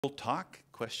Talk,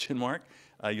 question mark.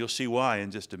 You'll see why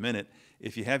in just a minute.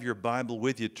 If you have your Bible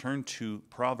with you, turn to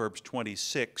Proverbs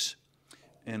 26,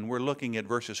 and we're looking at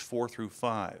verses 4 through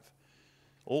 5.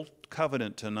 Old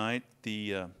Covenant tonight,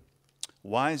 the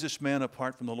wisest man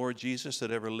apart from the Lord Jesus that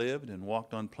ever lived and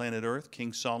walked on planet Earth,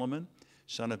 King Solomon,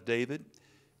 son of David,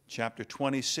 chapter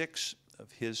 26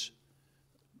 of his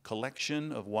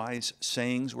collection of wise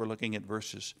sayings. We're looking at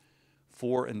verses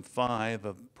 4 and 5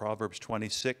 of Proverbs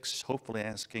 26, hopefully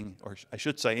asking, or I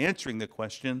should say answering the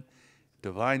question,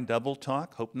 divine double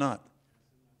talk? Hope not.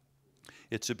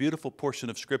 It's a beautiful portion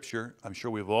of Scripture. I'm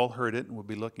sure we've all heard it, and we'll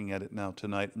be looking at it now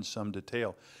tonight in some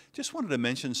detail. Just wanted to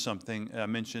mention something I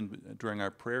mentioned during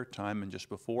our prayer time and just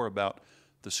before about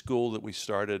the school that we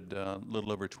started a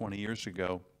little over 20 years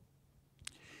ago.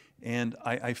 And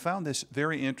I found this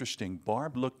very interesting.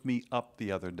 Barb looked me up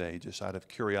the other day just out of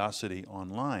curiosity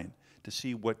online to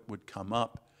see what would come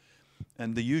up.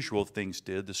 And the usual things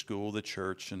did, the school, the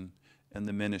church, and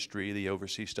the ministry, the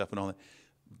overseas stuff and all that.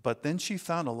 But then she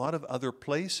found a lot of other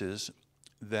places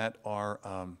that are,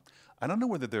 I don't know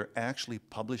whether they're actually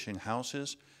publishing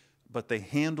houses, but they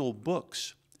handle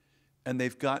books. And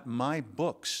they've got my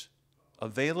books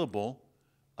available,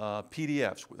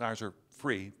 PDFs, ours are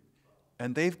free,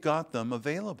 and they've got them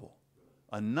available.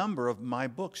 A number of my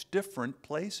books, different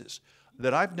places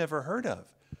that I've never heard of.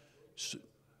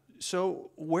 So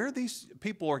where these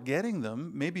people are getting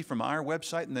them, maybe from our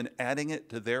website and then adding it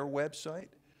to their website.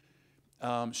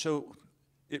 So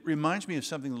it reminds me of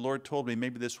something the Lord told me.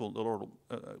 Maybe the Lord will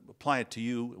apply it to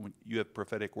you when you have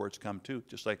prophetic words come too,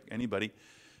 just like anybody.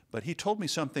 But he told me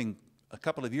something a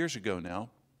couple of years ago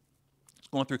now. I was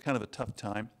going through kind of a tough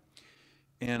time.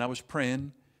 And I was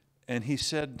praying. And he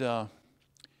said,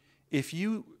 if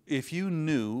you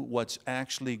knew what's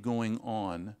actually going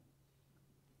on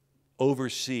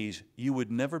overseas, you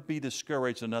would never be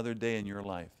discouraged another day in your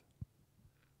life.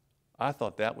 I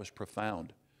thought that was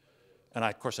profound. And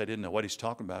of course, I didn't know what he's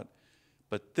talking about.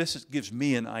 But this gives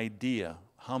me an idea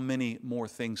how many more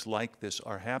things like this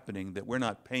are happening that we're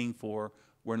not paying for,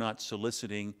 we're not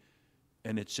soliciting,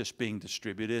 and it's just being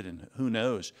distributed, and who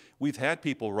knows. We've had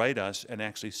people write us and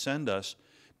actually send us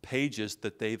pages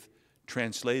that they've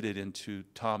translated into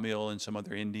Tamil and some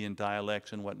other Indian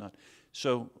dialects and whatnot.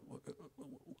 So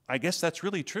I guess that's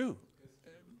really true.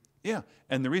 Yeah,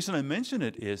 and the reason I mention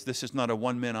it is this is not a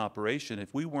one-man operation.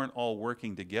 If we weren't all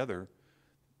working together,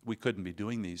 we couldn't be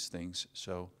doing these things.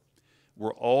 So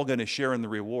we're all going to share in the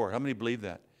reward. How many believe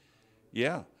that?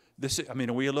 Yeah.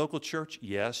 Are we a local church?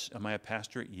 Yes. Am I a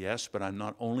pastor? Yes, but I'm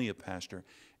not only a pastor.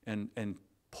 And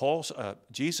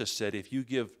Jesus said, if you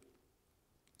give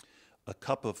a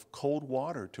cup of cold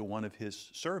water to one of his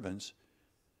servants,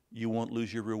 you won't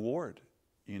lose your reward.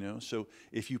 So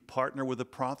if you partner with a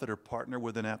prophet or partner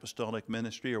with an apostolic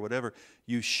ministry or whatever,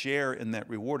 you share in that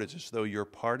reward. It's as though you're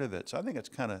part of it. So I think it's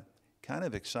kind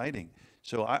of exciting.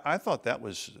 So I thought that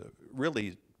was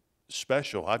really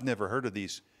special. I've never heard of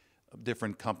these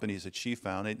different companies that she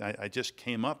found. I just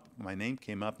came up, my name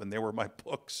came up, and there were my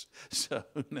books. So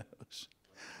who knows?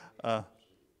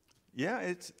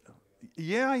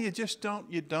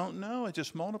 You don't know. It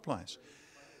just multiplies.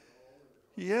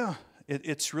 Yeah.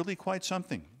 It's really quite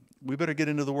something. We better get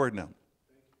into the Word now.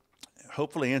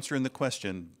 Hopefully answering the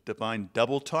question, divine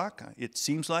double talk. It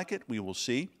seems like it. We will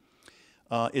see.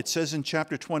 It says in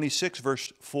chapter 26,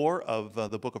 verse 4 of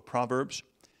the book of Proverbs,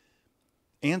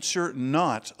 answer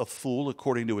not a fool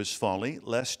according to his folly,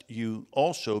 lest you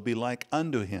also be like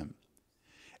unto him.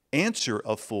 Answer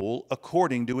a fool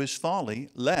according to his folly,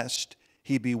 lest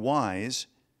he be wise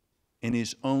in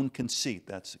his own conceit.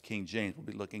 That's the King James. We'll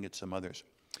be looking at some others.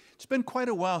 It's been quite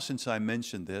a while since I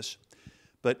mentioned this,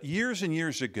 but years and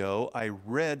years ago, I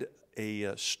read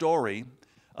a story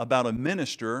about a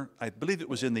minister. I believe it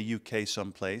was in the UK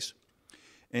someplace,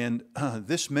 and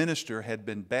this minister had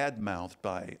been bad-mouthed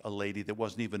by a lady that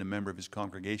wasn't even a member of his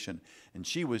congregation, and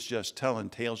she was just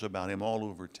telling tales about him all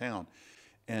over town.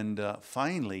 And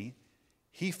finally,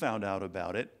 he found out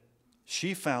about it.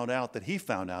 She found out that he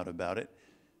found out about it,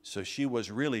 so she was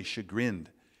really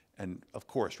chagrined and, of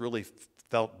course, really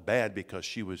felt bad because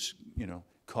she was,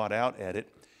 caught out at it.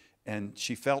 And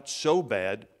she felt so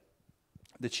bad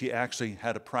that she actually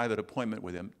had a private appointment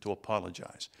with him to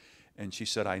apologize. And she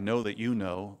said, I know that you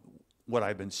know what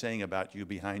I've been saying about you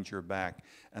behind your back,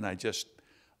 and I just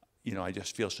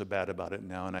feel so bad about it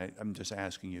now, and I'm just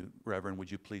asking you, Reverend, would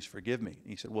you please forgive me?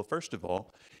 He said, well, first of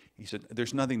all, he said,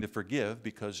 there's nothing to forgive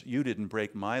because you didn't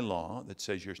break my law that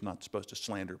says you're not supposed to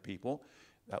slander people.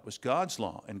 That was God's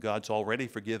law, and God's already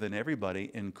forgiven everybody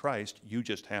in Christ. You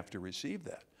just have to receive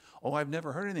that. Oh, I've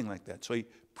never heard anything like that. So he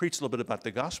preached a little bit about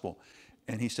the gospel.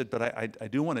 And he said, but I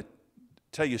do want to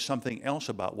tell you something else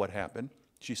about what happened.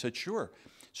 She said, sure.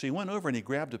 So he went over and he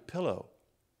grabbed a pillow.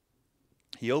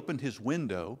 He opened his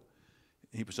window.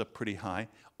 He was up pretty high.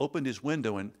 Opened his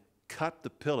window and cut the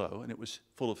pillow, and it was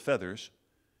full of feathers.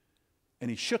 And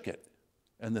he shook it.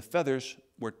 And the feathers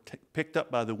were picked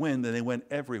up by the wind, and they went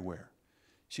everywhere.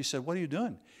 She said, what are you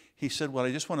doing? He said, well,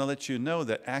 I just want to let you know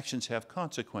that actions have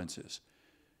consequences.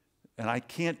 And I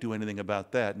can't do anything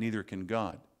about that, neither can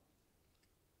God.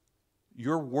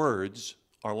 Your words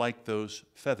are like those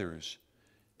feathers.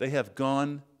 They have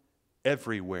gone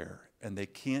everywhere, and they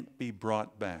can't be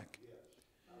brought back.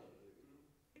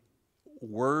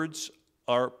 Words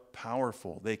are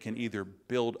powerful. They can either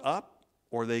build up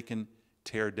or they can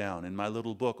tear down. In my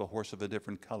little book, A Horse of a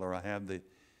Different Color, I have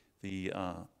the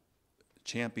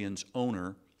champion's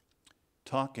owner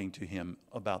talking to him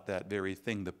about that very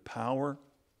thing, the power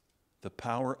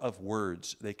of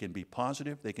words. They can be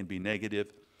positive, they can be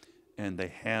negative, and they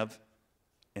have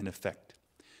an effect.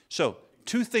 So,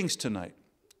 two things tonight.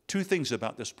 Two things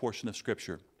about this portion of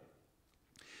Scripture.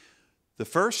 The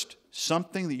first,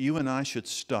 something that you and I should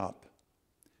stop.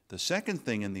 The second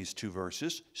thing in these two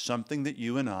verses, something that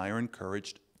you and I are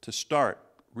encouraged to start.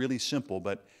 Really simple,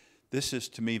 but this is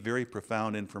to me very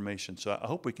profound information, so I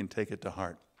hope we can take it to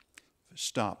heart.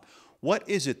 Stop. What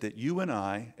is it that you and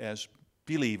I, as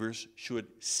believers, should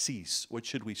cease? What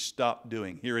should we stop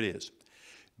doing? Here it is.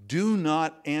 Do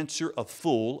not answer a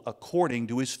fool according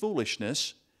to his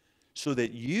foolishness, so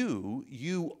that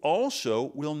you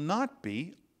also will not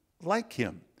be like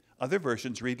him. Other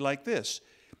versions read like this.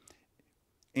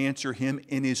 Answer him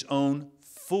in his own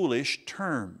foolish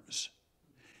terms.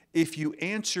 If you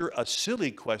answer a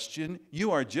silly question,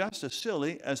 you are just as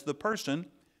silly as the person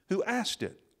who asked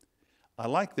it. I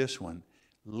like this one.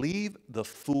 Leave the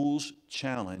fool's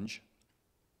challenge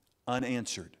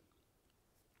unanswered.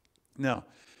 Now,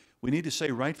 we need to say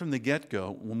right from the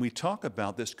get-go, when we talk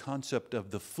about this concept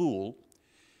of the fool,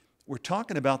 we're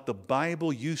talking about the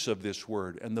Bible use of this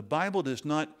word. And the Bible does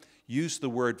not use the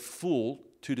word fool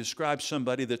to describe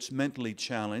somebody that's mentally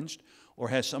challenged or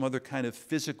has some other kind of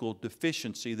physical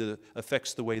deficiency that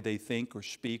affects the way they think or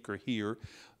speak or hear,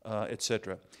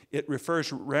 etc. It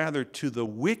refers rather to the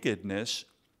wickedness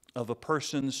of a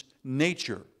person's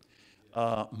nature,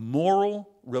 moral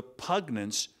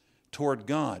repugnance toward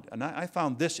God. And I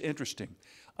found this interesting.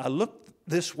 I looked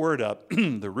this word up,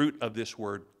 the root of this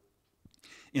word,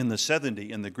 in the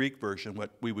 70, in the Greek version,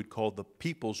 what we would call the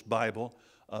People's Bible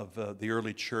of the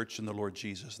early church and the Lord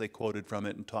Jesus. They quoted from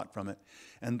it and taught from it.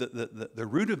 And the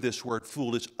root of this word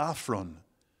fool is aphron.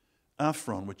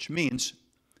 Aphron, which means,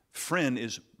 phren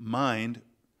is mind,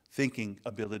 thinking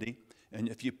ability. And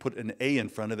if you put an A in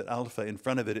front of it, alpha in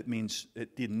front of it, it means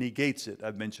it negates it.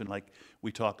 I've mentioned, like,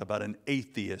 we talk about an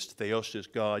atheist. Theos is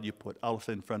God. You put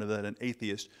alpha in front of that, an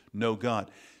atheist, no God.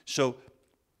 So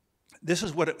this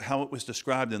is how it was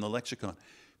described in the lexicon.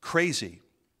 Crazy,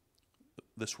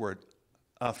 this word,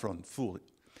 aphron, fool.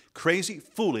 Crazy,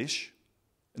 foolish,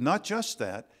 not just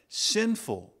that,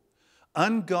 sinful,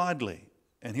 ungodly,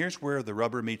 and here's where the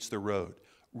rubber meets the road,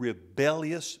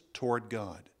 rebellious toward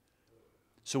God.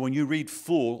 So when you read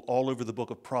fool all over the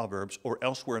book of Proverbs or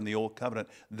elsewhere in the Old Covenant,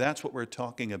 that's what we're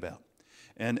talking about.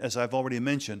 And as I've already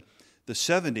mentioned, the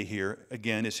 70 here,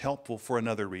 again, is helpful for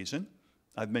another reason.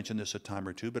 I've mentioned this a time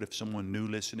or two, but if someone new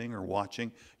listening or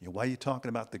watching, why are you talking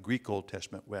about the Greek Old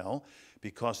Testament? Well,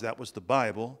 because that was the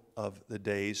Bible of the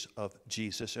days of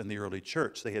Jesus and the early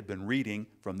church. They had been reading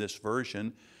from this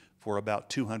version for about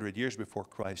 200 years before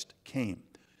Christ came.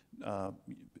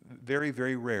 Very,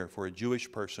 very rare for a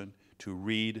Jewish person to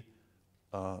read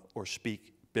or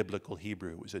speak biblical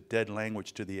Hebrew. It was a dead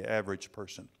language to the average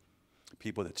person.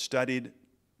 People that studied,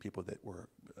 people that were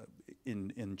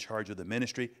in charge of the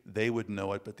ministry, they would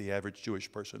know it, but the average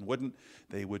Jewish person wouldn't.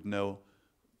 They would know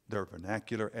their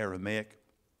vernacular Aramaic,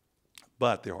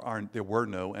 but there were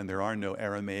no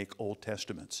Aramaic Old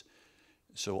Testaments.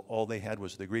 So all they had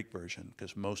was the Greek version,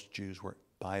 because most Jews were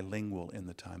bilingual in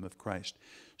the time of Christ.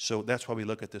 So that's why we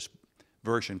look at this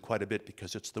version quite a bit,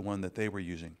 because it's the one that they were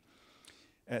using.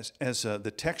 As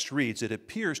the text reads, it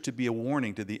appears to be a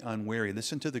warning to the unwary.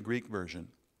 Listen to the Greek version.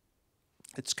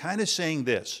 It's kind of saying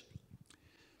this: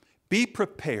 be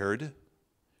prepared,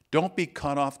 don't be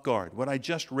caught off guard. What I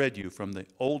just read you from the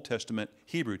Old Testament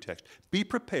Hebrew text. Be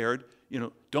prepared,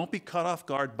 don't be caught off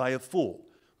guard by a fool.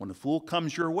 When a fool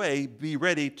comes your way, be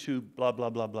ready to blah, blah,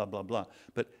 blah, blah, blah, blah.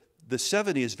 But the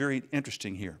 70 is very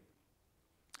interesting here.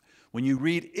 When you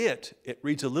read it, it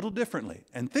reads a little differently.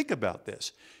 And think about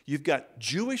this. You've got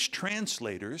Jewish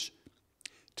translators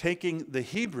taking the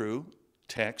Hebrew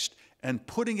text and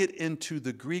putting it into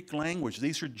the Greek language.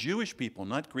 These are Jewish people,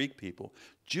 not Greek people.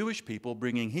 Jewish people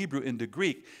bringing Hebrew into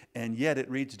Greek, and yet it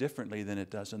reads differently than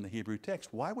it does in the Hebrew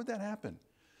text. Why would that happen?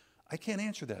 I can't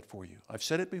answer that for you. I've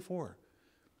said it before.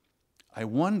 I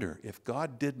wonder if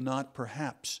God did not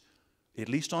perhaps, at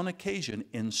least on occasion,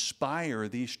 inspire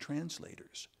these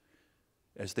translators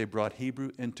as they brought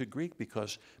Hebrew into Greek,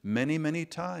 because many, many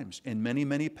times, in many,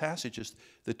 many passages,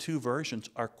 the two versions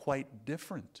are quite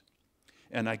different.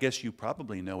 And I guess you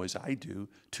probably know, as I do,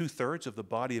 2/3 of the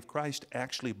body of Christ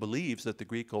actually believes that the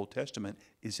Greek Old Testament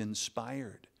is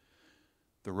inspired.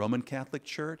 The Roman Catholic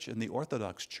Church and the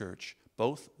Orthodox Church,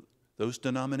 both those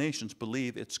denominations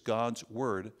believe it's God's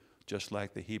word, just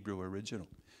like the Hebrew original.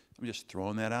 I'm just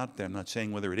throwing that out there. I'm not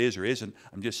saying whether it is or isn't.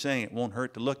 I'm just saying it won't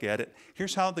hurt to look at it.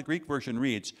 Here's how the Greek version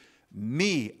reads: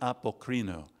 "Me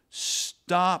apokrino."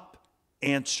 Stop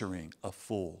answering a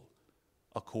fool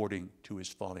according to his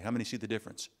folly. How many see the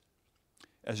difference?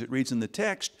 As it reads in the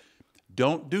text,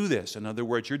 don't do this. In other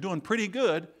words, you're doing pretty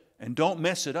good, and don't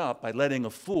mess it up by letting a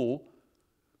fool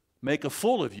make a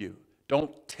fool of you.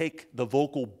 Don't take the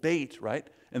vocal bait, right?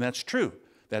 And that's true.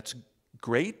 That's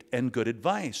great and good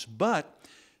advice. But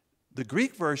the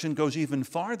Greek version goes even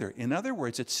farther. In other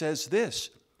words, it says this: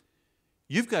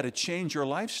 you've got to change your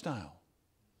lifestyle.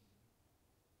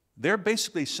 They're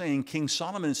basically saying, King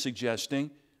Solomon is suggesting,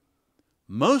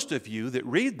 most of you that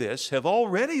read this have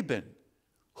already been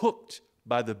hooked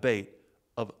by the bait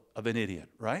of an idiot,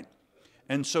 right?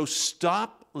 And so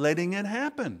stop letting it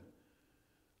happen.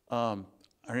 I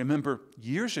remember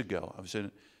years ago, I was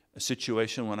in a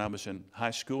situation when I was in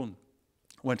high school and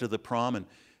went to the prom, and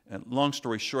long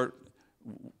story short,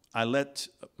 I let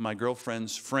my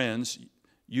girlfriend's friends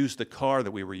use the car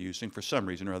that we were using for some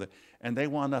reason or other, and they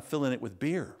wound up filling it with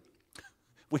beer.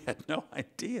 We had no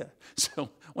idea. So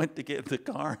went to get the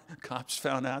car. Cops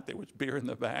found out there was beer in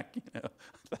the back. You know,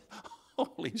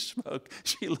 holy smoke!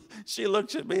 She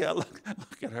looks at me. I look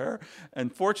at her.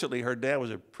 And fortunately, her dad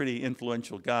was a pretty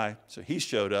influential guy, so he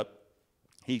showed up.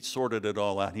 He sorted it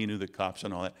all out. He knew the cops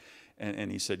and all that. And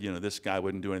he said, you know, this guy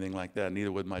wouldn't do anything like that.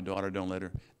 Neither would my daughter. Don't let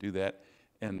her do that.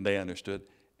 And they understood.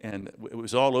 And it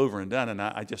was all over and done. And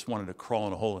I just wanted to crawl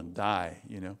in a hole and die,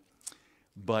 you know.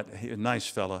 But a nice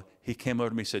fella, he came over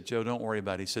to me and said, Joe, don't worry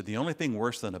about it. He said, the only thing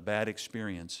worse than a bad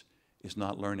experience is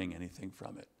not learning anything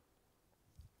from it.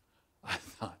 I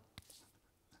thought,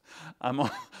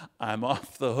 I'm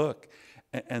off the hook.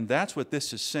 And that's what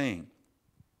this is saying.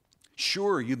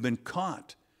 Sure, you've been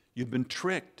caught. You've been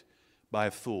tricked by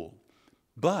a fool.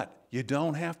 But you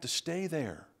don't have to stay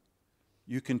there.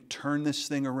 You can turn this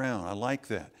thing around. I like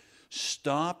that.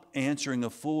 Stop answering a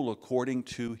fool according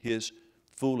to his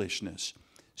foolishness.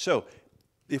 So,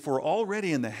 if we're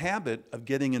already in the habit of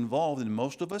getting involved, and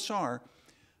most of us are,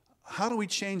 how do we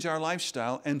change our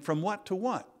lifestyle, and from what to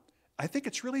what? I think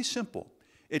it's really simple.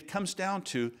 It comes down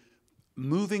to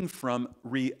moving from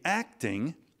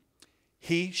reacting.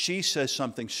 She says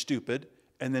something stupid,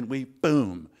 and then we,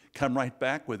 boom, come right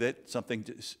back with it, something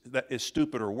that is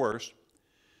stupid or worse.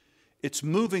 It's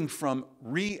moving from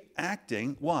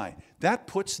reacting. Why? That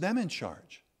puts them in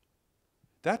charge.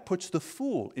 That puts the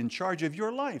fool in charge of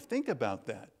your life. Think about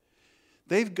that.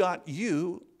 They've got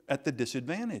you at the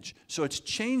disadvantage. So it's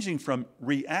changing from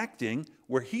reacting,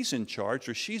 where he's in charge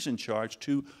or she's in charge,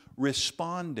 to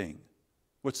responding.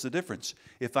 What's the difference?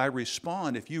 If I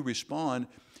respond, if you respond,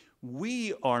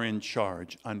 we are in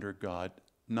charge under God,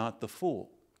 not the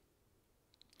fool.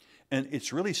 And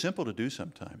it's really simple to do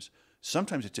sometimes.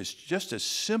 Sometimes it's just as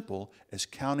simple as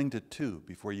counting to 2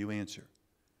 before you answer.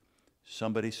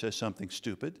 Somebody says something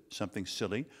stupid, something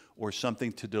silly, or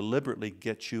something to deliberately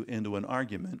get you into an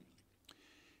argument,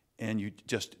 and you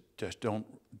just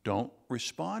don't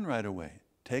respond right away.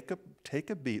 Take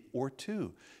a beat or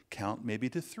 2. Count maybe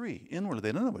to 3. Inwardly,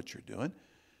 they don't know what you're doing.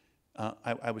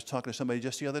 I was talking to somebody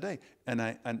just the other day, and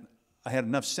I had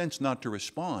enough sense not to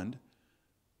respond.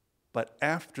 But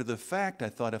after the fact, I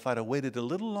thought if I'd have waited a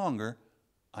little longer,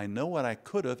 I know what I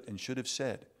could have and should have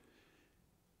said.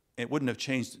 It wouldn't have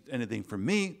changed anything for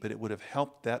me, but it would have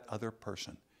helped that other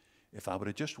person. If I would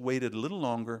have just waited a little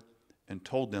longer and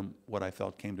told them what I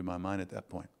felt came to my mind at that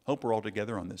point. Hope we're all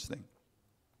together on this thing.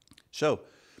 So,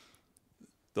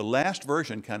 the last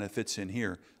version kind of fits in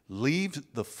here.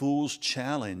 Leave the fool's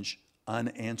challenge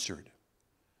unanswered.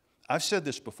 I've said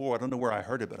this before. I don't know where I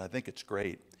heard it, but I think it's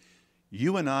great.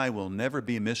 You and I will never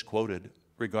be misquoted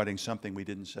regarding something we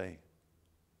didn't say.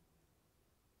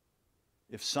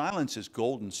 If silence is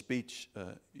golden speech,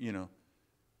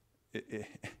 it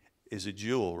is a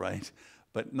jewel, right?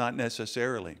 But not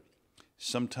necessarily.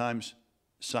 Sometimes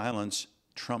silence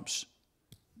trumps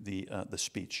the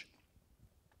speech.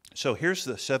 So here's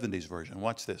the 70s version.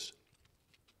 Watch this.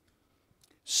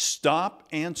 Stop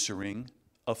answering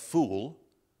a fool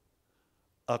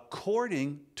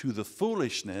according to the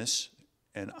foolishness,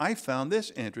 and I found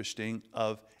this interesting,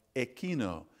 of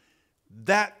Ekino.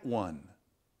 That one.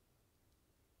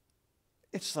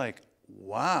 It's like,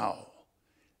 wow.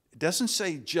 It doesn't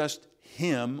say just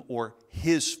him or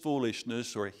his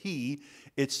foolishness or he.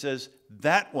 It says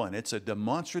that one. It's a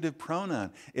demonstrative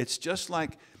pronoun. It's just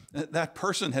like that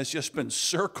person has just been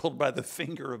circled by the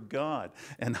finger of God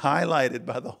and highlighted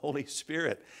by the Holy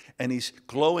Spirit, and he's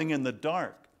glowing in the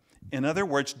dark. In other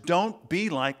words, don't be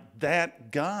like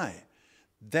that guy.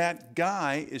 That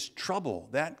guy is trouble.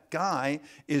 That guy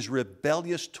is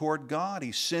rebellious toward God.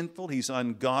 He's sinful. He's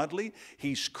ungodly.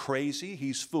 He's crazy.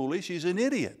 He's foolish. He's an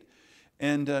idiot.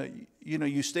 And,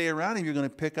 you stay around him, you're going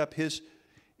to pick up his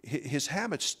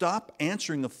habits. Stop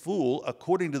answering a fool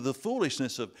according to the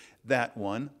foolishness of that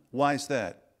one. Why is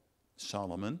that,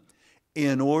 Solomon?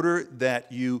 In order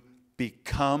that you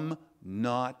become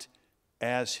not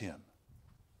as him.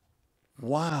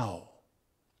 Wow.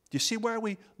 Do you see why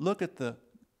we look at the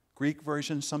Greek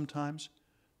version sometimes?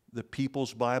 The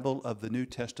People's Bible of the New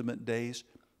Testament days?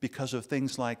 Because of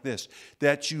things like this,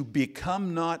 that you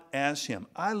become not as him.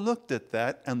 I looked at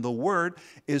that, and the word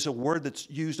is a word that's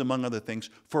used, among other things,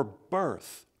 for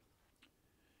birth.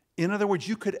 In other words,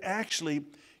 you could actually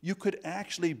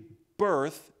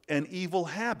birth an evil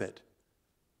habit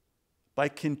by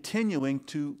continuing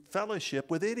to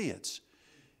fellowship with idiots.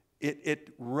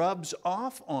 It rubs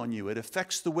off on you. It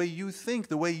affects the way you think,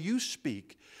 the way you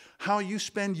speak, how you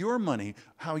spend your money,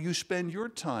 how you spend your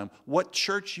time, what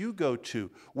church you go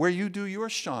to, where you do your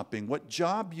shopping, what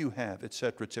job you have,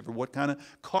 etc., etc., what kind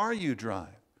of car you drive.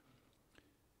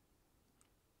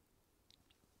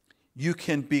 You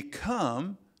can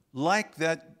become like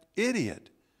that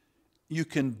idiot. You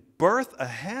can birth a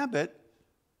habit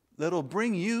that'll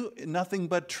bring you nothing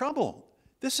but trouble.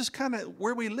 This is kind of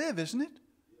where we live, isn't it?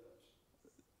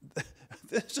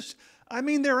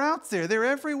 They're out there. They're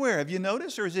everywhere. Have you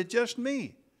noticed, or is it just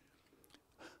me?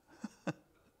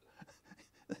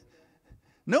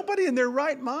 Nobody in their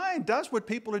right mind does what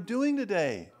people are doing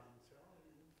today.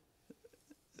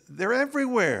 They're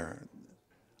everywhere.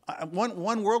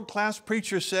 One world-class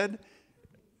preacher said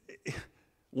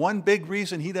one big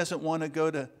reason he doesn't want to go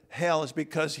to hell is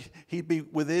because he'd be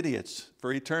with idiots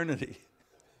for eternity.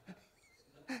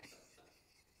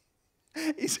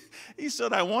 He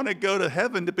said, I want to go to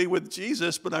heaven to be with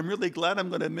Jesus, but I'm really glad I'm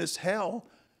going to miss hell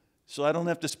so I don't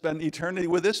have to spend eternity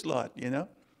with this lot,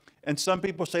 And some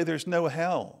people say there's no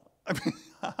hell. I mean,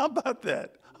 how about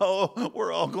that? Oh,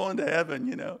 we're all going to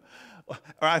heaven, Or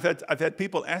I've had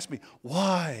people ask me,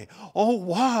 why? Oh,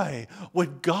 why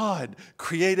would God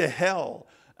create a hell?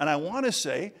 And I want to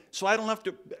say, so I don't have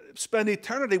to spend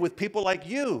eternity with people like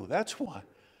you. That's why.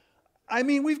 I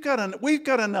mean, we've got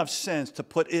enough sense to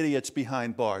put idiots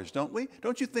behind bars, don't we?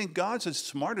 Don't you think God's as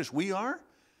smart as we are?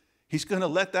 He's going to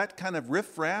let that kind of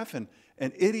riffraff and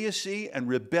idiocy and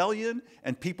rebellion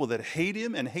and people that hate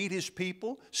him and hate his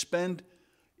people spend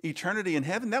eternity in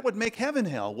heaven? That would make heaven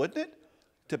hell, wouldn't it?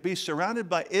 To be surrounded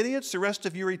by idiots the rest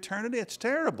of your eternity? It's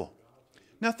terrible.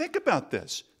 Now think about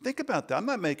this. Think about that. I'm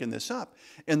not making this up.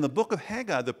 In the book of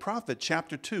Haggai, the prophet,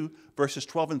 chapter 2, verses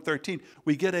 12 and 13,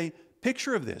 we get a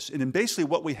picture of this. And basically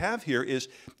what we have here is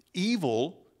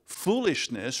evil,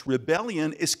 foolishness,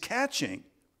 rebellion is catching,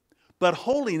 but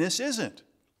holiness isn't.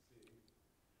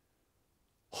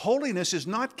 Holiness is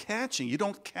not catching. You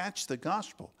don't catch the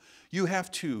gospel. You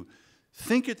have to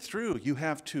think it through. You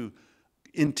have to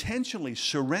intentionally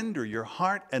surrender your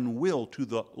heart and will to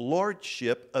the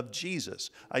lordship of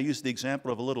Jesus. I use the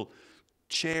example of a little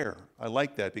chair. I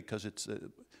like that because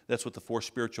that's what the 4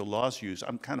 spiritual laws use.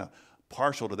 I'm kind of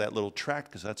partial to that little tract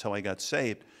because that's how I got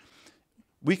saved.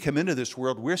 We come into this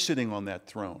world, we're sitting on that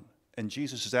throne, and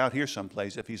Jesus is out here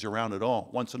someplace if he's around at all.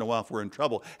 Once in a while, if we're in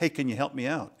trouble, hey, can you help me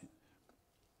out?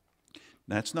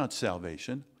 That's not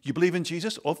salvation. You believe in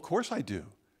Jesus? Oh, of course I do.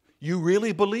 You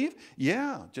really believe?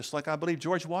 Yeah, just like I believe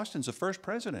George Washington's the first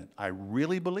president. I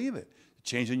really believe it.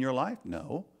 Changing your life?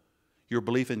 No. Your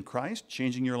belief in Christ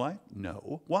changing your life?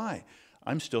 No. Why?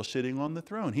 I'm still sitting on the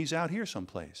throne. He's out here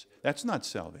someplace. That's not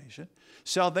salvation.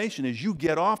 Salvation is you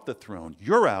get off the throne.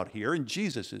 You're out here and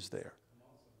Jesus is there.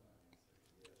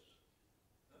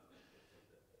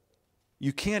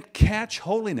 You can't catch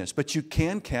holiness, but you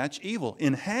can catch evil.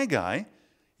 In Haggai,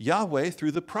 Yahweh,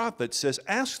 through the prophet, says,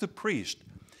 ask the priest,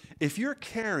 if you're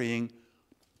carrying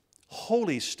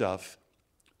holy stuff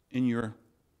in your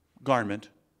garment,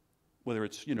 whether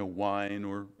it's, wine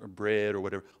or bread or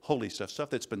whatever, holy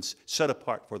stuff that's been set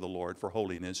apart for the Lord, for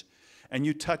holiness, and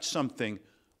you touch something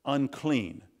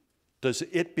unclean, does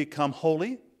it become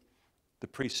holy? The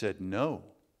priest said, no.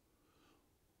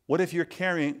 What if you're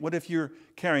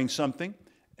carrying something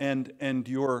and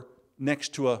you're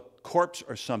next to a corpse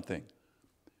or something?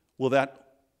 Will that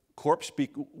corpse be,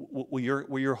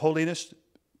 will your holiness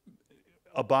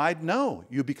abide? No,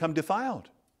 you become defiled.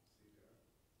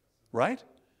 Right?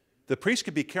 The priest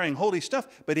could be carrying holy stuff,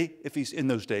 but if he's in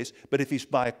those days, but if he's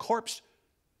by a corpse,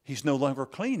 he's no longer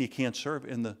clean. He can't serve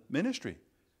in the ministry.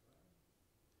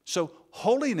 So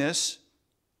holiness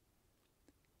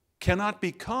cannot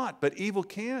be caught, but evil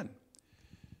can.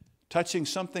 Touching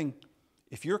something,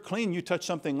 if you're clean, you touch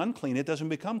something unclean, it doesn't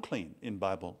become clean in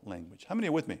Bible language. How many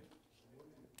are with me?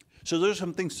 So there's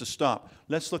some things to stop.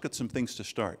 Let's look at some things to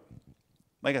start.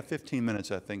 I got 15 minutes,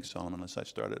 I think, Solomon, unless I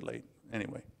started late.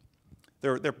 Anyway,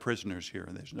 they're prisoners here,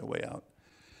 and there's no way out.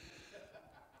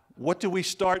 What do we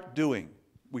start doing?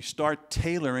 We start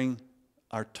tailoring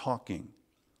our talking.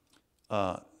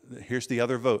 Here's the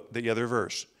other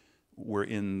verse. We're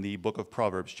in the book of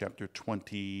Proverbs, chapter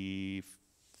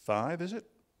 25, is it?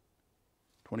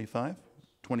 25?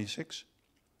 26?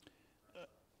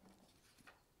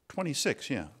 26,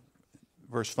 yeah.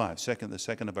 Verse 5, the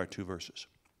second of our two verses.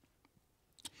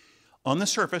 On the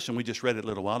surface, and we just read it a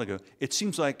little while ago, it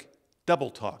seems like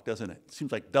double talk, doesn't it? It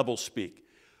seems like double speak.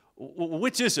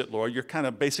 Which is it, Lord? You're kind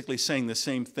of basically saying the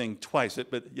same thing twice,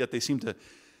 but yet they seem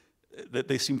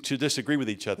to disagree with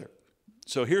each other.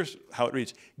 So here's how it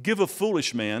reads. Give a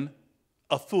foolish man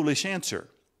a foolish answer.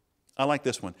 I like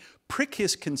this one. Prick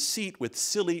his conceit with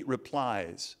silly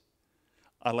replies.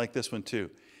 I like this one too.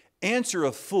 Answer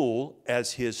a fool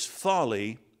as his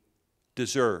folly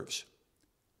deserves.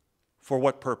 For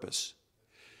what purpose?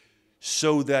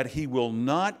 So that he will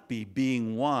not be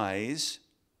being wise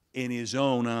in his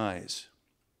own eyes.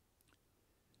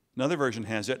 Another version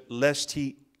has it, lest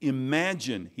he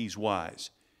imagine he's wise.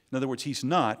 In other words, he's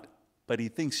not, but he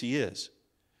thinks he is.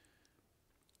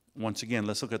 Once again,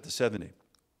 let's look at the 70.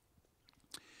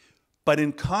 But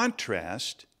in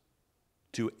contrast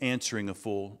to answering a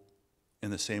fool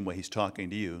in the same way he's talking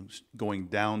to you, going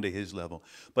down to his level.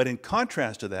 But in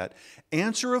contrast to that,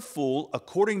 answer a fool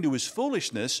according to his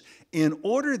foolishness, in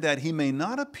order that he may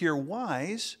not appear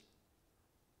wise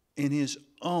in his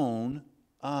own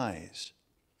eyes.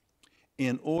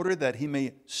 In order that he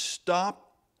may stop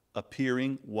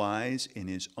appearing wise in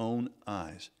his own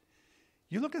eyes.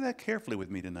 You look at that carefully with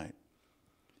me tonight.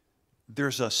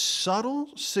 There's a subtle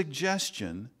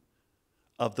suggestion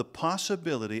of the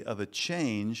possibility of a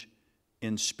change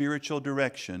in spiritual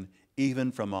direction,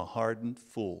 even from a hardened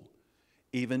fool,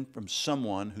 even from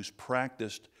someone who's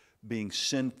practiced being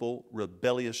sinful,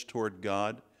 rebellious toward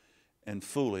God, and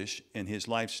foolish in his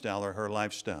lifestyle or her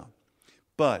lifestyle.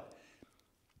 But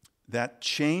that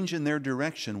change in their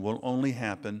direction will only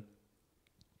happen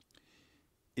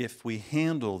if we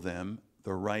handle them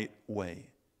the right way.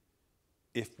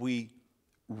 If we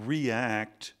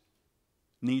react,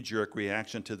 knee-jerk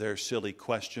reaction to their silly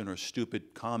question or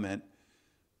stupid comment,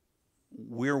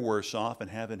 we're worse off and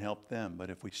haven't helped them. But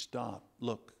if we stop,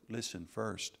 look, listen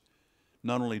first,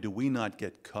 not only do we not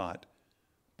get caught,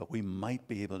 but we might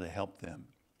be able to help them.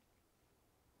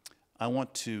 I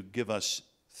want to give us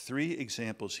 3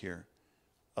 examples here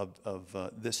of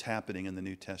this happening in the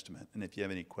New Testament. And if you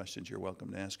have any questions, you're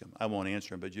welcome to ask them. I won't answer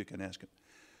them, but you can ask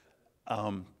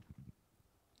them.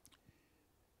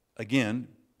 Again,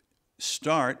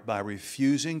 start by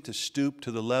refusing to stoop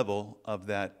to the level of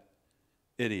that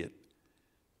idiot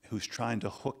who's trying to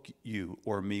hook you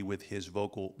or me with his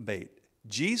vocal bait.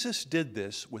 Jesus did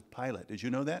this with Pilate. Did you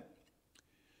know that?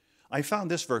 I found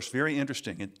this verse very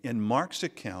interesting. In Mark's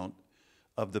account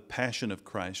of the Passion of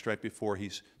Christ, right before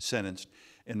he's sentenced,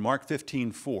 in Mark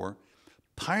 15:4,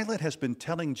 Pilate has been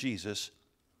telling Jesus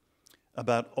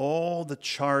about all the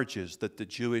charges that the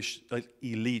Jewish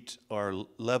elite are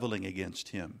leveling against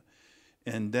him,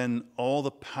 and then all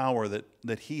the power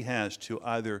that he has to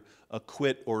either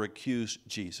acquit or accuse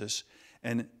Jesus.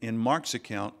 And in Mark's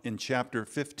account, in chapter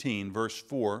 15, verse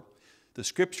 4, the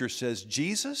scripture says,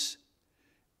 Jesus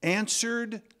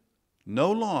answered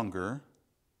no longer,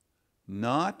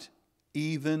 not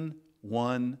even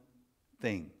one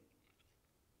thing.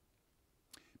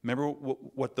 Remember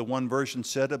what the one version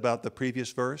said about the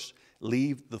previous verse?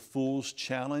 Leave the fool's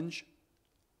challenge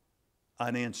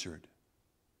unanswered.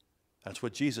 That's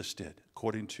what Jesus did,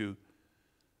 according to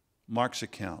Mark's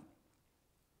account.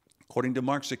 According to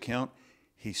Mark's account,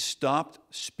 he stopped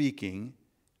speaking.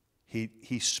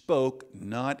 He spoke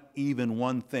not even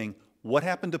one thing. What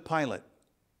happened to Pilate?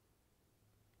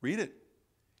 Read it.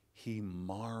 He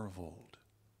marveled.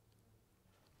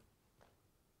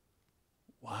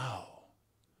 Wow.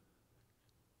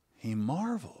 He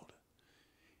marveled.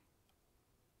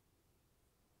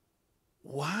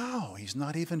 Wow, he's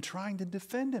not even trying to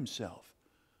defend himself.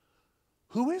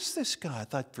 Who is this guy? I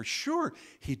thought for sure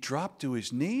he'd drop to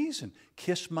his knees and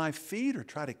kiss my feet or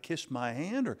try to kiss my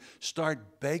hand or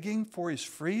start begging for his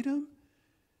freedom.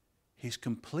 He's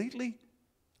completely,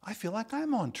 I feel like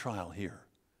I'm on trial here.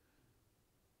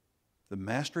 The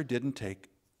master didn't take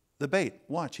the bait.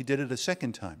 Watch, he did it a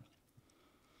second time.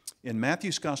 In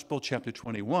Matthew's Gospel, chapter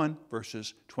 21,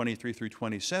 verses 23 through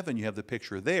 27, you have the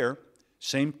picture there,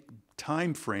 same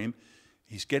time frame.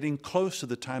 He's getting close to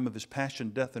the time of his passion,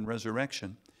 death, and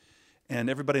resurrection.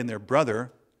 And everybody and their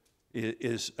brother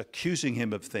is accusing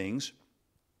him of things.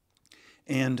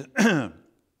 And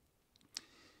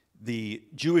the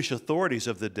Jewish authorities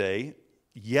of the day,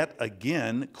 yet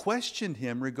again, questioned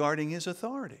him regarding his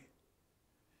authority.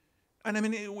 And I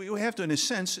mean, we have to, in a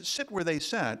sense, sit where they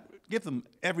sat, give them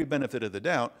every benefit of the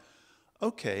doubt.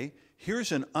 Okay,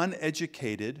 here's an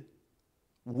uneducated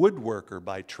woodworker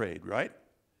by trade, right?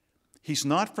 He's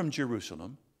not from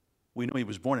Jerusalem. We know he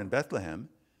was born in Bethlehem.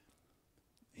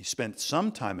 He spent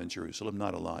some time in Jerusalem,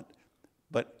 not a lot,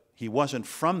 but he wasn't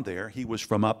from there. He was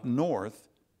from up north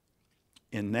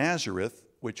in Nazareth,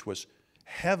 which was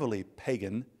heavily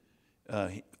pagan,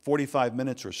 45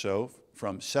 minutes or so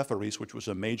from Sepphoris, which was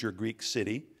a major Greek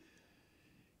city.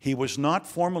 He was not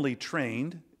formally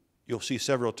trained. You'll see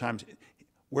several times,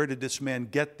 where did this man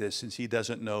get this, since he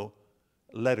doesn't know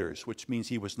letters, which means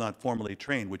he was not formally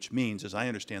trained, which means, as I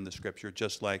understand the scripture,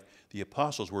 just like the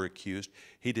apostles were accused,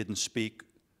 he didn't speak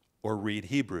or read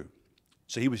Hebrew.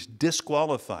 So he was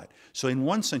disqualified. So in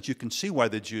one sense, you can see why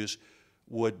the Jews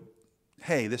would,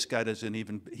 hey, this guy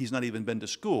he's not even been to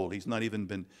school. He's not even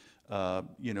been,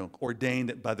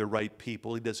 ordained by the right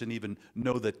people. He doesn't even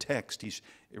know the text. He's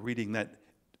reading that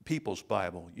people's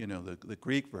Bible, the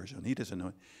Greek version. He doesn't know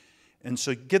it. And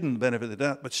so give him the benefit of the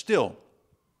doubt, but still,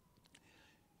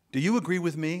 do you agree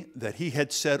with me that he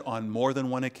had said on more than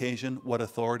one occasion what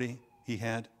authority he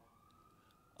had?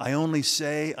 I only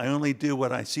do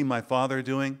what I see my Father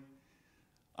doing.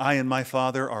 I and my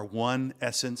Father are one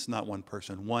essence, not one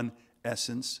person, one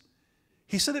essence.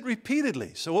 He said it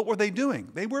repeatedly. So what were they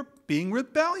doing? They were being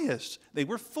rebellious. They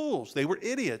were fools. They were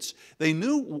idiots. They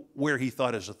knew where he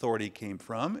thought his authority came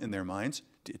from in their minds.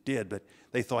 It did, but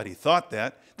they thought he thought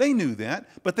that. They knew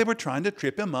that, but they were trying to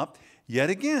trip him up yet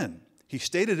again. He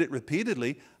stated it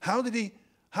repeatedly. How did he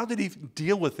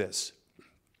deal with this?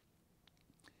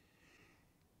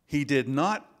 He did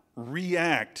not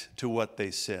react to what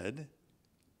they said.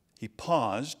 He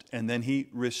paused, and then he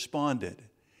responded.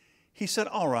 He said,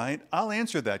 all right, I'll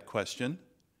answer that question,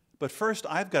 but first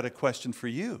I've got a question for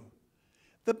you.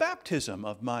 The baptism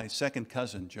of my second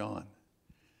cousin, John,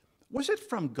 was it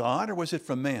from God or was it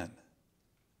from man?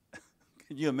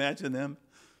 Can you imagine them?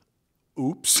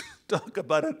 Oops. Talk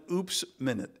about an oops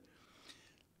minute.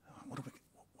 What do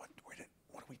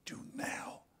we do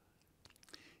now?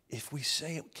 If we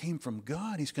say it came from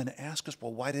God, he's going to ask us,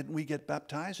 well, why didn't we get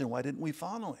baptized and why didn't we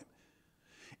follow him?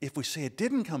 If we say it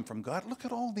didn't come from God, look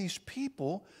at all these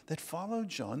people that follow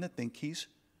John that think he's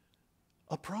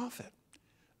a prophet.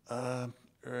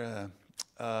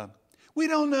 We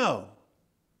don't know.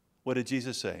 What did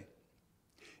Jesus say?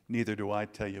 Neither do I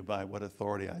tell you by what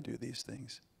authority I do these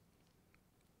things.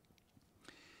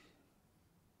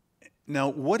 Now,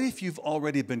 what if you've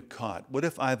already been caught? What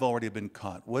if I've already been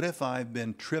caught? What if I've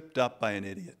been tripped up by an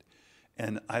idiot?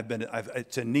 And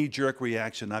it's a knee-jerk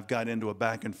reaction. I've got into a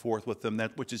back and forth with them,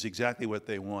 which is exactly what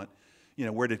they want.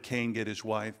 Where did Cain get his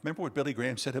wife? Remember what Billy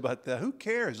Graham said about that? Who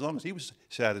cares, as long as he was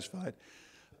satisfied?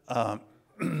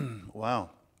 Wow.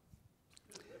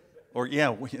 Or,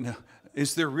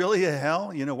 is there really a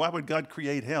hell? Why would God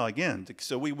create hell? Again,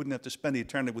 so we wouldn't have to spend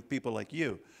eternity with people like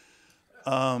you.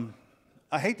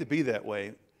 I hate to be that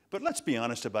way, but let's be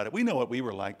honest about it. We know what we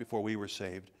were like before we were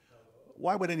saved.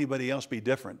 Why would anybody else be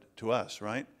different to us,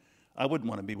 right? I wouldn't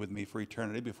want to be with me for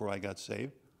eternity before I got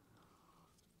saved.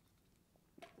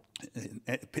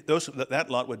 That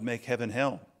lot would make heaven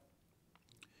hell.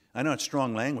 I know it's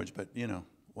strong language, but,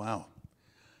 wow.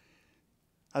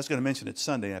 I was going to mention it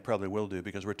Sunday. I probably will do,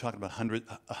 because we're talking about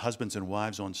husbands and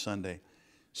wives on Sunday.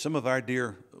 Some of our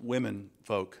dear women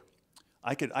folk,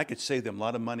 I could save them a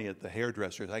lot of money at the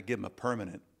hairdressers. I'd give them a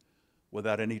permanent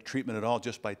without any treatment at all,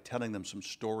 just by telling them some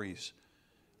stories,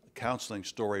 counseling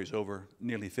stories over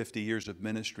nearly 50 years of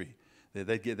ministry.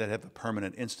 They'd have a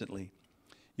permanent instantly.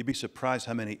 You'd be surprised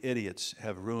how many idiots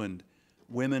have ruined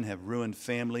women, have ruined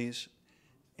families,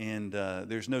 and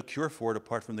there's no cure for it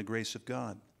apart from the grace of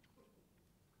God.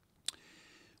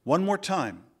 One more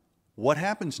time, what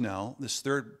happens now, this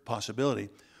third possibility,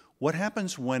 what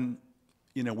happens when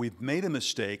we've made a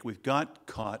mistake, we've got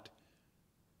caught.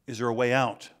 Is there a way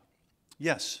out?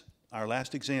 Yes. Our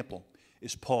last example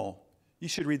is Paul. You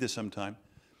should read this sometime.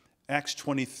 Acts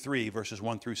 23, verses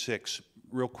 1 through 6,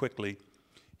 real quickly.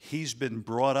 He's been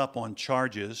brought up on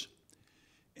charges,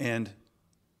 and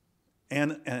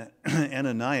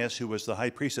Ananias, who was the high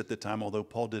priest at the time, although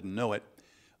Paul didn't know it,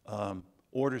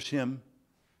 orders him.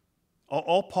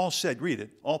 All Paul said, read it,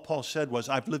 all Paul said was,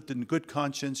 I've lived in good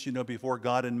conscience, before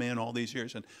God and man all these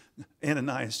years. And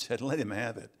Ananias said, let him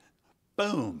have it.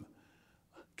 Boom.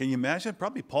 Can you imagine?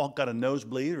 Probably Paul got a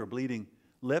nosebleed or a bleeding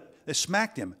lip. They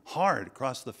smacked him hard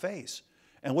across the face.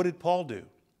 And what did Paul do?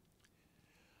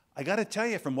 I got to tell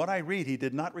you, from what I read, he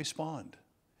did not respond.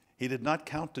 He did not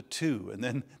count to 2 and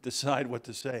then decide what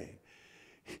to say.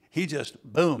 He just,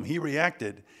 boom, he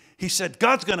reacted. He said,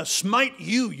 God's going to smite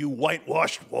you, you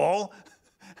whitewashed wall.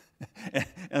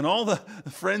 And all the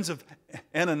friends of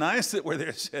Ananias that were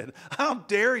there said, how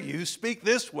dare you speak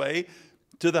this way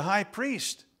to the high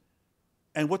priest?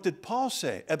 And what did Paul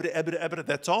say?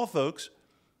 That's all, folks.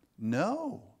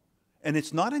 No. And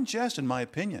it's not in jest, in my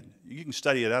opinion. You can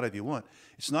study it out if you want.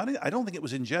 I don't think it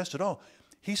was in jest at all.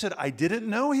 He said, I didn't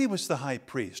know he was the high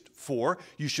priest, for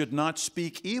you should not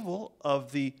speak evil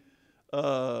of the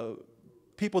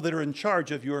people that are in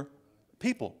charge of your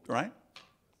people, right?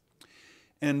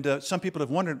 And some people have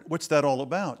wondered, what's that all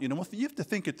about? You have to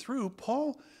think it through.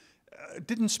 Paul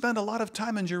didn't spend a lot of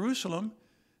time in Jerusalem,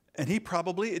 and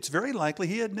it's very likely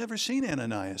he had never seen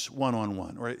Ananias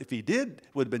one-on-one. Or if he did, it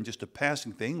would have been just a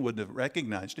passing thing, wouldn't have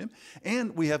recognized him.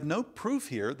 And we have no proof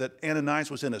here that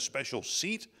Ananias was in a special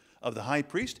seat of the high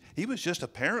priest. He was just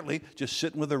apparently just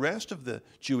sitting with the rest of the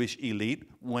Jewish elite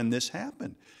when this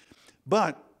happened.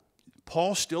 But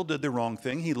Paul still did the wrong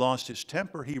thing. He lost his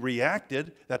temper. He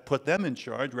reacted. That put them in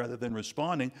charge rather than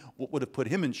responding. What would have put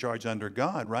him in charge under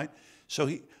God, right? So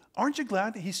aren't you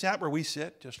glad that he sat where we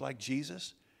sit, just like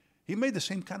Jesus? He made the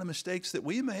same kind of mistakes that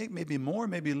we make, maybe more,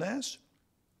 maybe less.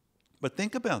 But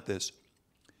think about this.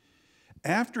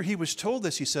 After he was told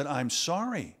this, he said, I'm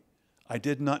sorry. I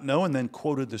did not know, and then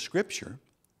quoted the scripture.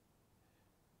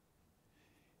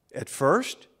 At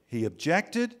first, he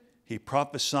objected. He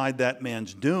prophesied that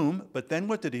man's doom. But then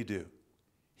what did he do?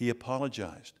 He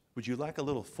apologized. Would you like a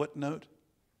little footnote?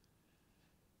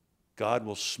 God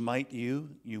will smite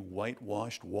you, you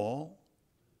whitewashed wall.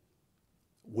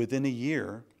 Within a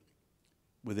year,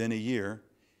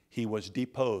 he was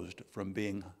deposed from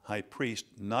being high priest.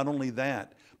 Not only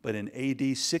that, but in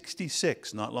AD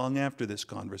 66, not long after this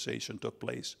conversation took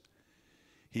place,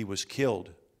 he was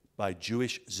killed by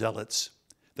Jewish zealots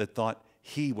that thought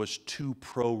he was too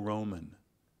pro-Roman.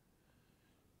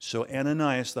 So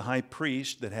Ananias, the high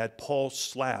priest that had Paul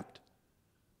slapped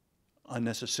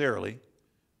unnecessarily,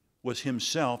 was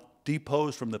himself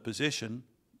deposed from the position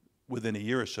within a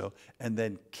year or so, and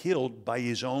then killed by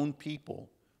his own people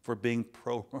for being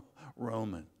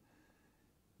pro-Roman.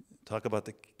 Talk about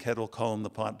the kettle calling the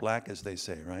pot black, as they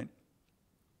say, right?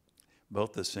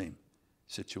 Both the same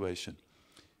situation.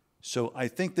 So I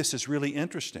think this is really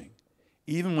interesting.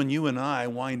 Even when you and I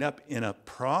wind up in a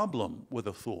problem with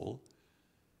a fool,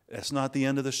 that's not the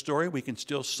end of the story. We can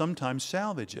still sometimes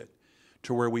salvage it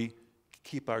to where we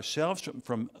keep ourselves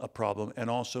from a problem and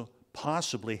also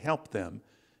possibly help them,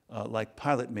 like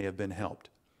Pilate may have been helped.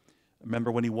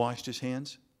 Remember when he washed his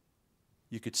hands?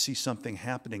 You could see something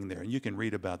happening there, and you can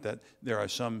read about that. There are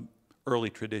some early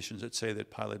traditions that say that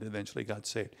Pilate eventually got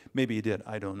saved. Maybe he did,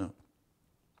 I don't know.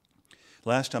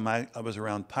 Last time I was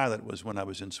around Pilate was when I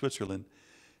was in Switzerland,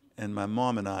 and my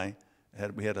mom and I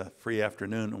we had a free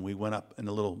afternoon, and we went up in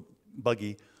a little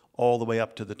buggy all the way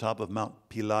up to the top of Mount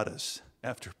Pilatus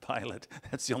after Pilate.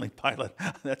 That's the only Pilate.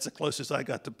 That's the closest I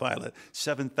got to Pilate,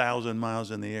 7,000 miles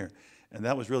in the air. And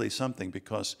that was really something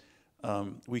because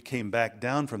we came back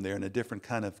down from there in a different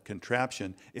kind of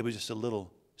contraption. It was just a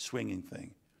little swinging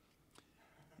thing.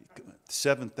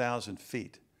 7,000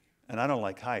 feet. And I don't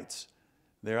like heights.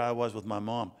 There I was with my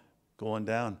mom going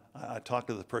down. I talked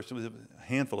to the person, there was a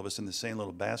handful of us in the same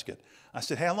little basket. I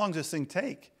said, hey, how long does this thing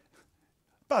take?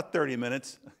 About 30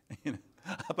 minutes. I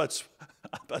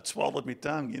about swallowed my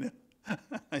tongue,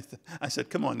 I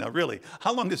said, come on now, really,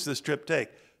 how long does this trip take?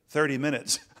 30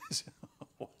 minutes. I said,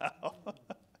 wow.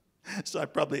 So I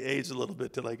probably aged a little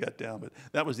bit till I got down, but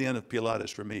that was the end of Pilatus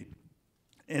for me.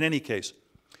 In any case,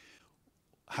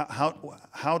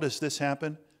 how does this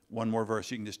happen? One more verse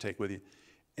you can just take with you.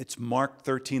 It's Mark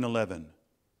 13:11.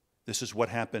 This is what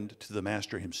happened to the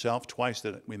master himself, twice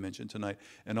that we mentioned tonight,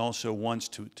 and also once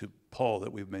to Paul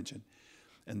that we've mentioned.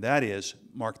 And that is,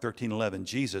 Mark 13:11,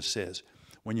 Jesus says,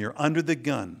 when you're under the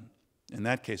gun, In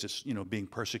that case, it's, being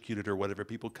persecuted or whatever,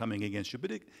 people coming against you.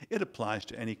 But it applies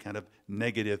to any kind of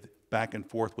negative back and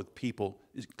forth with people,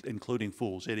 including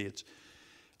fools, idiots.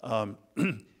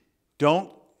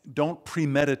 Don't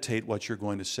premeditate what you're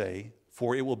going to say,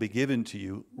 for it will be given to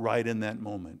you right in that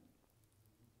moment.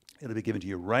 It'll be given to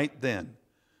you right then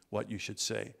what you should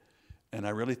say. And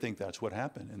I really think that's what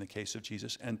happened in the case of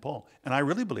Jesus and Paul. And I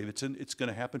really believe it's going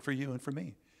to happen for you and for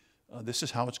me. This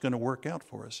is how it's going to work out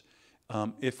for us.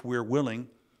 If we're willing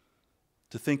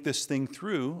to think this thing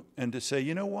through and to say,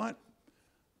 you know what?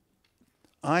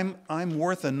 I'm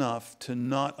worth enough to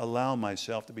not allow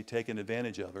myself to be taken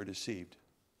advantage of or deceived.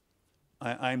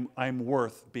 I'm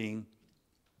worth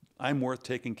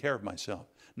taking care of myself.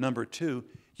 Number two,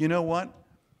 you know what?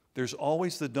 There's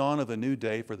always the dawn of a new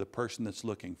day for the person that's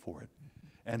looking for it.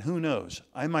 And who knows?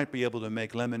 I might be able to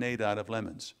make lemonade out of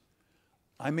lemons.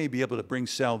 I may be able to bring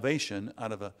salvation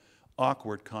out of an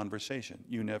awkward conversation.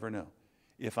 You never know.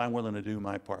 If I'm willing to do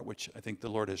my part, which I think the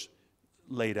Lord has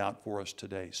laid out for us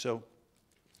today. So,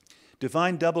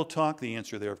 divine double talk, the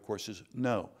answer there, of course, is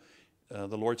no.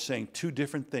 The Lord's saying two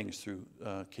different things through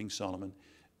King Solomon,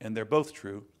 and they're both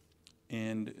true.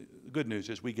 And the good news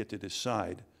is we get to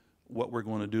decide what we're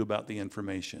going to do about the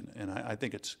information. And I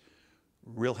think it's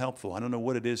real helpful. I don't know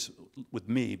what it is with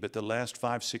me, but the last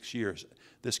 5-6 years,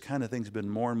 this kind of thing's been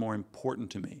more and more important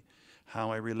to me.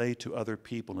 How I relate to other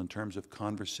people in terms of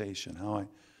conversation,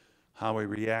 how I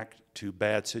react to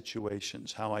bad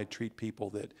situations, how I treat people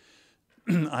that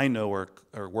I know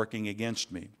are working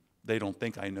against me. They don't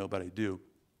think I know, but I do.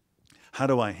 How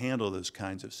do I handle those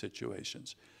kinds of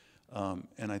situations?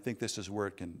 And I think this is where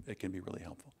it can be really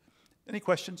helpful. Any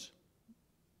questions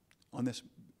on this,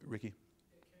 Ricky?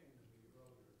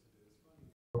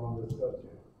 On this subject,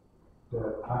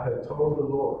 that I had told the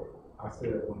Lord, I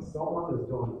said, when someone is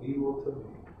doing evil to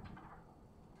me,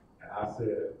 and I said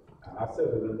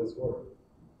it in this word,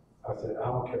 I said, I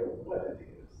don't care what it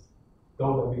is.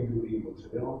 Don't let me do evil to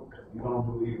them, because you don't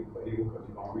do evil for evil because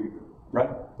you don't reap it.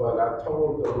 Right. But I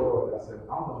told the Lord, I said,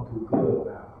 I'm going to do good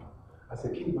now. I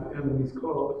said, keep my enemies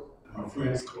close, my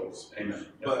friends close. Amen.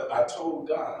 But I told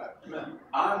God,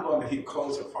 I'm going to keep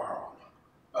closer far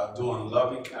on, doing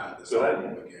loving kindness all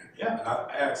over again. Yeah. And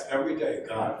I ask every day,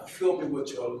 God, fill me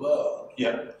with your love.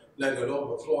 Yeah. Let it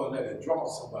overflow and let it draw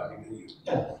somebody to you.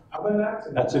 Yeah. I've been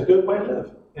asking. That's a good way to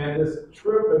live. And it's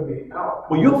tripping me out.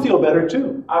 Well, you'll feel better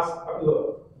too.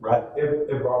 Look, right.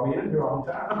 It brought me in here on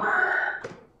time.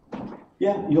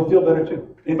 Yeah, you'll feel better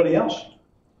too. Anybody else?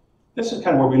 This is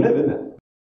kind of where we live, isn't it?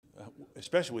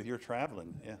 Especially with your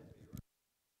traveling, yeah.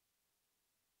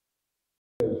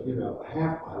 You know,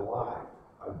 half my life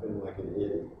I've been like an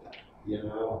idiot. You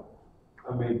know,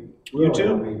 I mean, really, you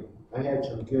too? I mean, I had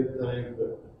some good things,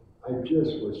 but I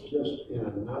just was just in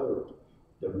another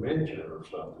dimension or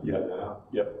something. Yep. You know.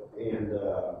 Yep.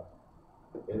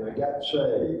 And I got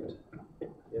saved,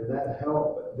 and that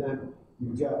helped. But then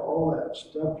you've got all that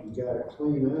stuff you got to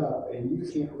clean up, and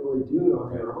you can't really do it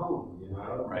on your own. You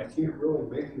know, right. You can't really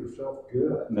make yourself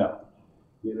good. No.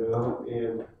 You know,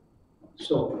 and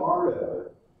so part of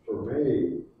it for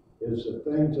me is the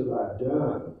things that I've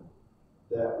done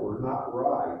that were not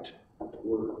right,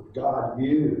 were God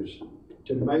used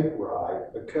to make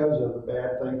right because of the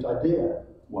bad things I did.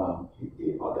 Wow.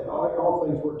 All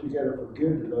things work together for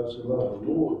good to those who love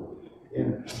the Lord.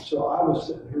 And so I was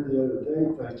sitting here the other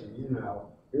day thinking, you know,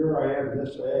 here I am at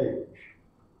this age,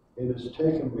 and it's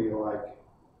taken me like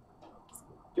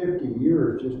 50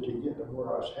 years just to get to where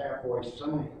I was halfway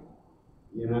sane.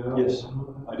 You know? Yes,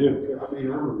 I do. I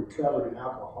mean, I'm a recovering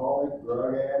alcoholic,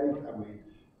 drug addict. I mean,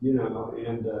 you know,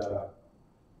 and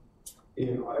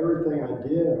everything I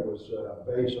did was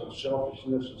based on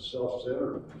selfishness and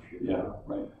self-centeredness. You know?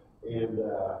 Right. And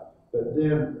but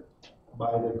then,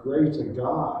 by the grace of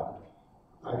God,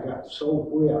 I got so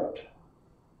whipped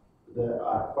that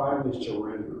I finally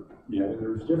surrendered. Yeah. And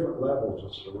there's different levels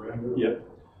of surrender. Yep.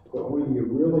 But when you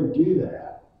really do that,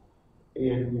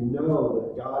 and you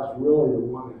know that God's really the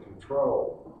one in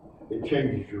control, it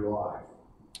changes your life.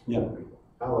 Yeah.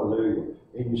 Hallelujah.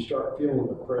 And you start feeling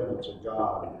the presence of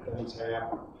God and things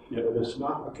happen. Yep. But it's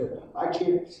not because I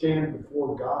can't stand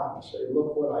before God and say,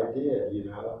 look what I did, you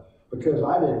know, because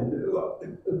I didn't do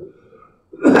it.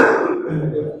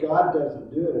 If God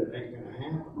doesn't do it, it ain't going to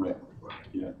happen. Right.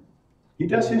 Yeah. He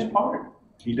does his part.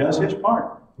 He does his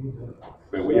part.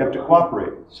 But we have to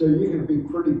cooperate. So you can be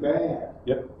pretty bad.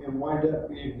 Yep. And wind up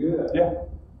being good. Yeah.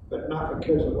 But not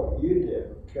because of what you did,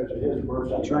 but because of his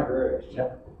mercy and grace.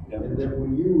 Yeah. Yeah. And then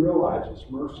when you realize it's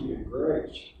mercy and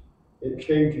grace, it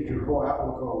changes your whole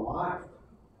outlook on life.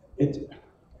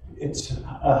 It's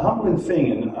a humbling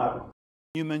thing, and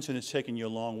You mentioned it's taken you a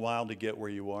long while to get where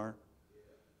you are.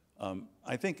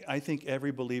 I think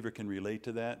every believer can relate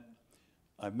to that.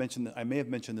 I may have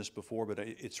mentioned this before, but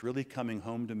it's really coming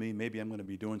home to me. Maybe I'm going to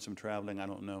be doing some traveling, I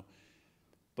don't know.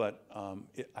 But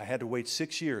I had to wait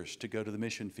 6 years to go to the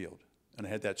mission field, and I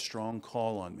had that strong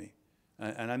call on me.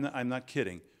 And I'm not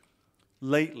kidding.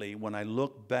 Lately, when I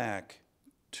look back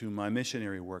to my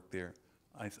missionary work there,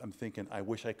 I'm thinking, I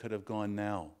wish I could have gone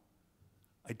now.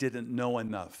 I didn't know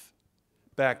enough.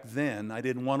 Back then, I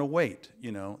didn't want to wait.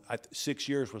 6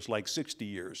 years was like 60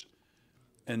 years.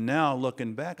 And now,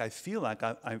 looking back, I feel like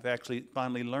I've actually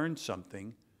finally learned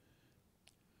something.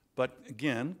 But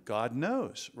again, God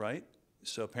knows, right?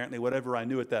 So apparently whatever I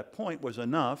knew at that point was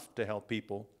enough to help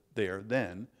people there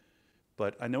then.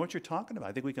 But I know what you're talking about.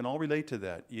 I think we can all relate to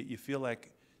that. You feel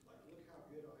like, Look how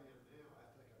good I am now.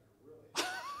 I think I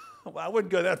could really. well, I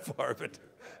wouldn't go that far, but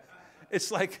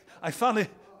it's like I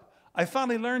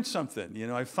finally learned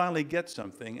something. I finally get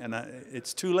something, and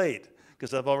it's too late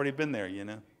because I've already been there.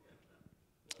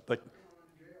 But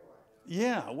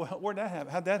yeah, where'd that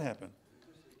happen? How'd that happen?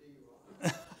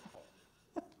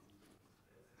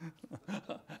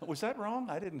 Was that wrong?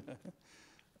 I didn't.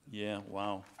 Yeah,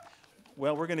 wow.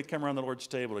 Well, we're going to come around the Lord's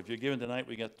table. If you're giving tonight,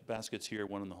 we got the baskets here,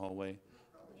 one in the hallway.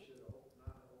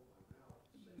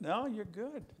 No, you're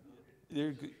good.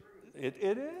 It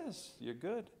is. You're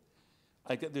good.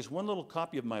 There's one little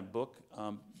copy of my book.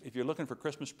 If you're looking for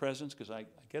Christmas presents, because I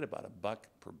get about $1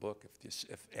 per book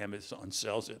if Amazon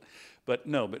sells it. But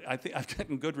I think I've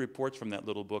gotten good reports from that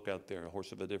little book out there, A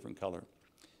Horse of a Different Color.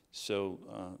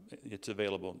 So it's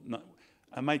available.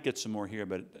 I might get some more here,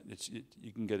 but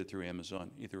you can get it through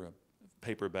Amazon, either a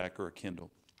paperback or a Kindle.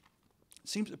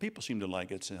 People seem to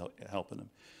like it. It's helping them.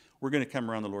 We're going to come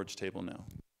around the Lord's table now.